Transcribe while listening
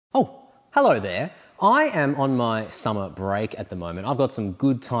Hello there. I am on my summer break at the moment. I've got some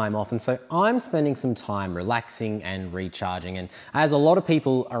good time off, and so I'm spending some time relaxing and recharging. And as a lot of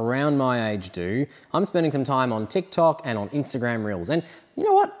people around my age do, I'm spending some time on TikTok and on Instagram Reels. And you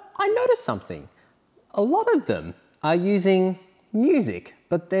know what? I noticed something. A lot of them are using music,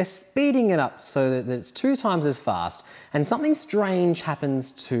 but they're speeding it up so that it's 2 times as fast, and something strange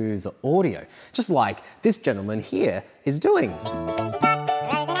happens to the audio, just like this gentleman here is doing.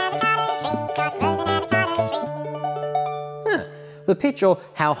 The pitch, or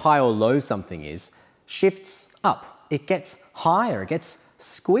how high or low something is, shifts up. It gets higher, it gets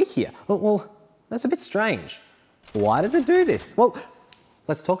squeakier. Well, that's a bit strange. Why does it do this? Well,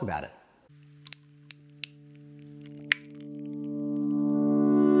 let's talk about it.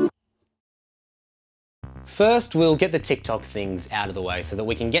 First, we'll get the TikTok things out of the way so that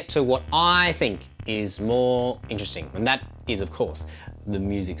we can get to what I think is more interesting, and that is, of course, the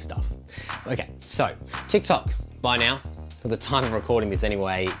music stuff. Okay, so TikTok, by now, for the time of recording this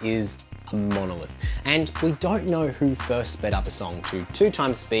anyway, is a monolith. And we don't know who first sped up a song to 2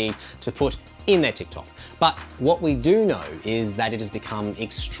 times speed to put in their TikTok. But what we do know is that it has become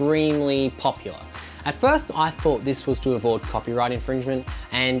extremely popular. At first, I thought this was to avoid copyright infringement,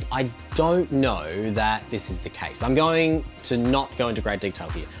 and I don't know that this is the case. I'm going to not go into great detail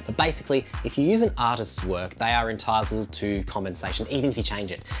here, but basically, if you use an artist's work, they are entitled to compensation, even if you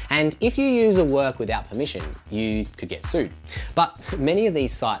change it. And if you use a work without permission, you could get sued. But many of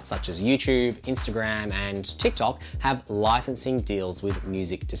these sites, such as YouTube, Instagram, and TikTok, have licensing deals with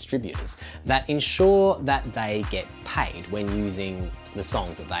music distributors that ensure that they get paid when using the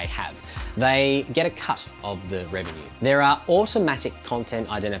songs that they have. They get a cut of the revenue. There are automatic content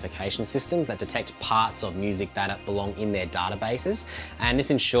identification systems that detect parts of music that belong in their databases, and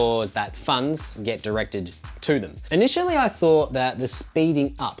this ensures that funds get directed to them. Initially, I thought that the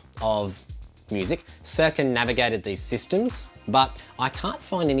speeding up of music circumnavigated these systems, but I can't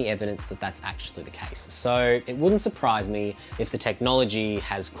find any evidence that that's actually the case. So it wouldn't surprise me if the technology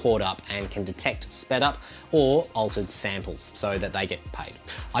has caught up and can detect sped up or altered samples so that they get paid.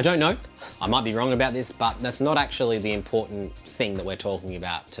 I don't know, I might be wrong about this, but that's not actually the important thing that we're talking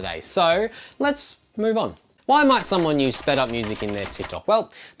about today. So let's move on. Why might someone use sped up music in their TikTok?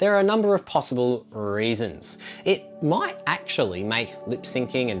 Well, there are a number of possible reasons. It might actually make lip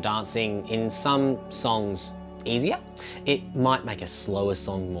syncing and dancing in some songs easier. It might make a slower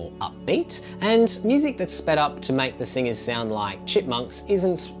song more upbeat, and music that's sped up to make the singers sound like chipmunks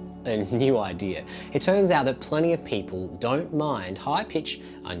isn't a new idea. It turns out that plenty of people don't mind high-pitched,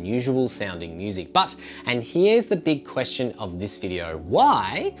 unusual sounding music. But, and here's the big question of this video,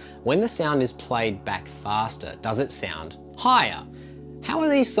 why, when the sound is played back faster, does it sound higher? How are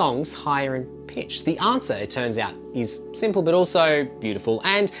these songs higher in pitch? The answer, it turns out, is simple but also beautiful,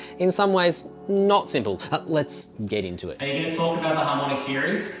 and in some ways not simple. Let's get into it. Are you going to talk about the harmonic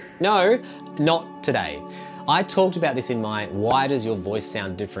series? No, not today. I talked about this in my Why Does Your Voice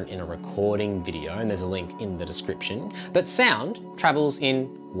Sound Different in a Recording video, and there's a link in the description. But sound travels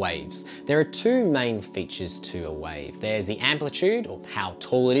in waves. There are 2 main features to a wave. There's the amplitude, or how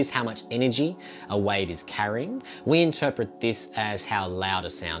tall it is, how much energy a wave is carrying. We interpret this as how loud a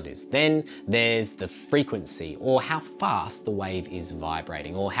sound is. Then there's the frequency, or how fast the wave is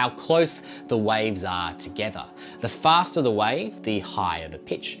vibrating, or how close the waves are together. The faster the wave, the higher the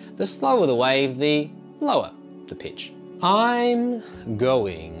pitch. The slower the wave, the lower the pitch. I'm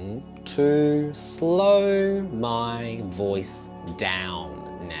going to slow my voice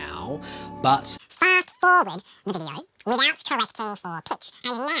down now, but fast forward the video without correcting for pitch,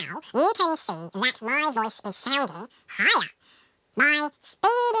 and now you can see that my voice is sounding higher. By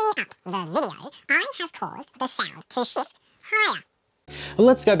speeding up the video, I have caused the sound to shift higher. Well,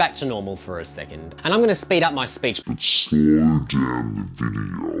 let's go back to normal for a second, and I'm going to speed up my speech. But slow down the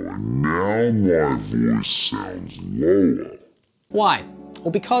video, and now my voice sounds lower. Why?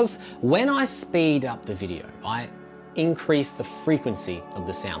 Well, because when I speed up the video, I increase the frequency of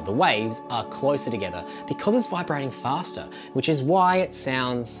the sound. The waves are closer together because it's vibrating faster, which is why it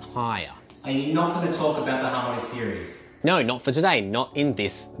sounds higher. Are you not going to talk about the harmonic series? No, not for today, not in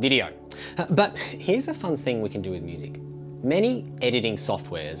this video. But here's a fun thing we can do with music. Many editing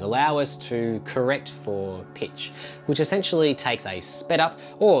softwares allow us to correct for pitch, which essentially takes a sped up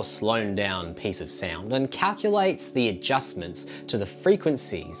or slowed down piece of sound and calculates the adjustments to the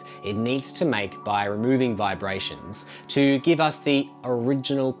frequencies it needs to make by removing vibrations to give us the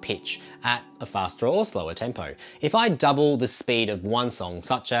original pitch at a faster or slower tempo. If I double the speed of one song,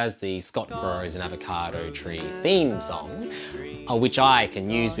 such as the Scott Grows an Avocado Tree theme song, which I can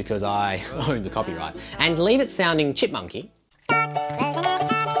use because I own the copyright, and leave it sounding chipmunky,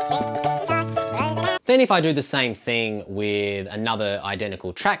 Then if I do the same thing with another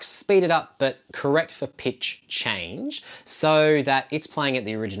identical track, speed it up, but correct for pitch change so that it's playing at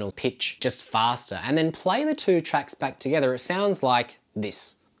the original pitch just faster, and then play the two tracks back together, it sounds like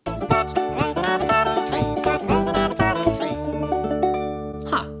this. Huh,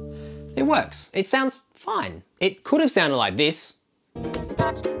 it works. It sounds fine. It could have sounded like this. But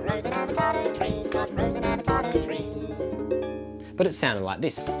it sounded like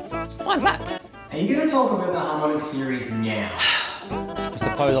this. Why is that? Are you going to talk about the harmonic series now? I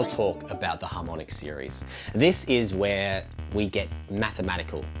suppose I'll talk about the harmonic series. This is where we get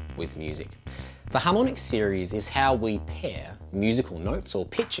mathematical with music. The harmonic series is how we pair musical notes or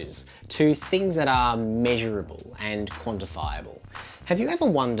pitches to things that are measurable and quantifiable. Have you ever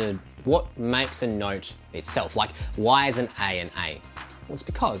wondered what makes a note itself? Like, why is an A an A? Well, it's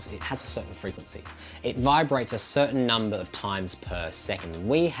because it has a certain frequency. It vibrates a certain number of times per second, and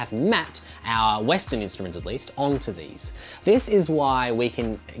we have mapped our Western instruments, at least, onto these. This is why we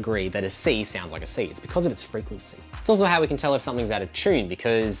can agree that a C sounds like a C. It's because of its frequency. It's also how we can tell if something's out of tune,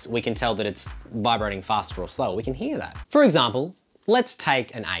 because we can tell that it's vibrating faster or slower. We can hear that. For example, let's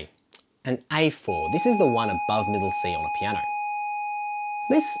take an A. An A4. This is the one above middle C on a piano.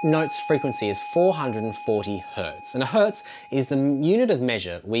 This note's frequency is 440 Hertz, and a Hertz is the unit of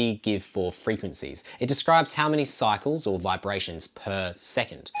measure we give for frequencies. It describes how many cycles or vibrations per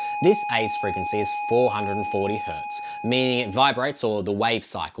second. This A's frequency is 440 Hertz, meaning it vibrates, or the wave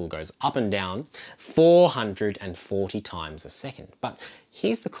cycle goes up and down 440 times a second. But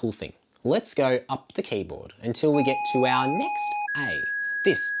here's the cool thing. Let's go up the keyboard until we get to our next A.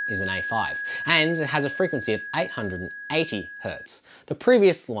 This is an A5, and it has a frequency of 880 Hertz. The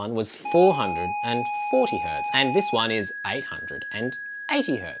previous one was 440 Hertz, and this one is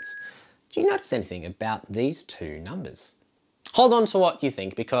 880 Hertz. Do you notice anything about these two numbers? Hold on to what you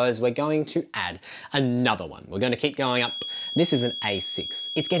think, because we're going to add another one. We're going to keep going up. This is an A6.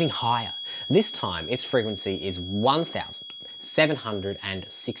 It's getting higher. This time, its frequency is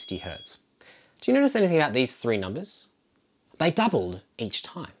 1,760 Hertz. Do you notice anything about these three numbers? They doubled each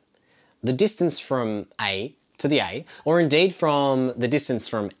time. The distance from A to the A, or indeed from the distance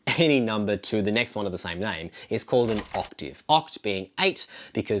from any number to the next one of the same name, is called an octave. Oct being 8,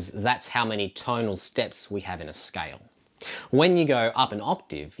 because that's how many tonal steps we have in a scale. When you go up an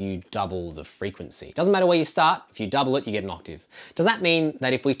octave, you double the frequency. Doesn't matter where you start, if you double it, you get an octave. Does that mean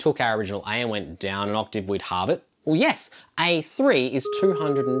that if we took our original A and went down an octave, we'd halve it? Well, yes, A3 is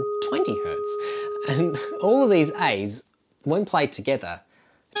 220 Hertz. And all of these A's, when played together,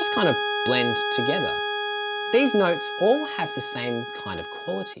 just kind of blend together. These notes all have the same kind of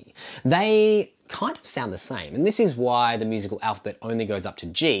quality. They kind of sound the same, and this is why the musical alphabet only goes up to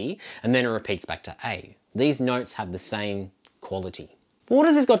G and then it repeats back to A. These notes have the same quality. What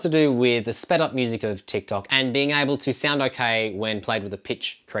has this got to do with the sped up music of TikTok and being able to sound okay when played with a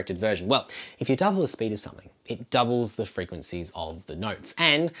pitch corrected version? Well, if you double the speed of something, it doubles the frequencies of the notes.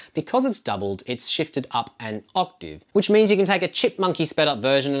 And because it's doubled, it's shifted up an octave, which means you can take a chipmunky sped up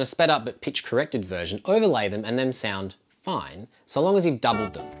version and a sped up but pitch corrected version, overlay them and then sound fine, so long as you've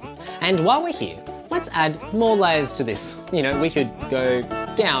doubled them. And while we're here, let's add more layers to this. You know, we could go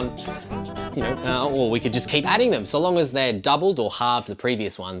down, or we could just keep adding them. So long as they're doubled or halved the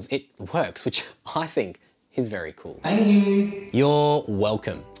previous ones, it works, which I think is very cool. Thank you. You're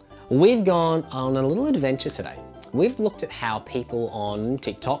welcome. We've gone on a little adventure today. We've looked at how people on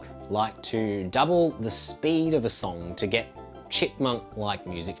TikTok like to double the speed of a song to get chipmunk-like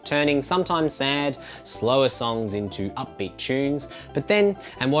music, turning sometimes sad, slower songs into upbeat tunes. But then,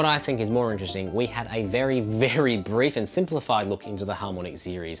 and what I think is more interesting, we had a very, very brief and simplified look into the harmonic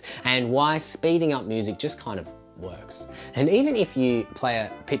series and why speeding up music just kind of works. And even if you play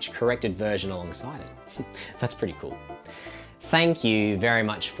a pitch-corrected version alongside it, that's pretty cool. Thank you very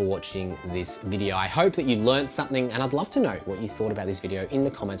much for watching this video. I hope that you learned something, and I'd love to know what you thought about this video in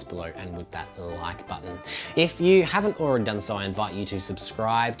the comments below and with that like button. If you haven't already done so, I invite you to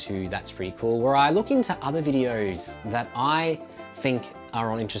subscribe to That's Pretty Cool, where I look into other videos that I think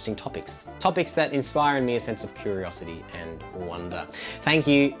are on interesting topics. Topics that inspire in me a sense of curiosity and wonder. Thank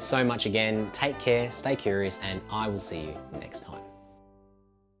you so much again. Take care, stay curious, and I will see you next time.